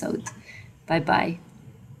episode. Bye-bye.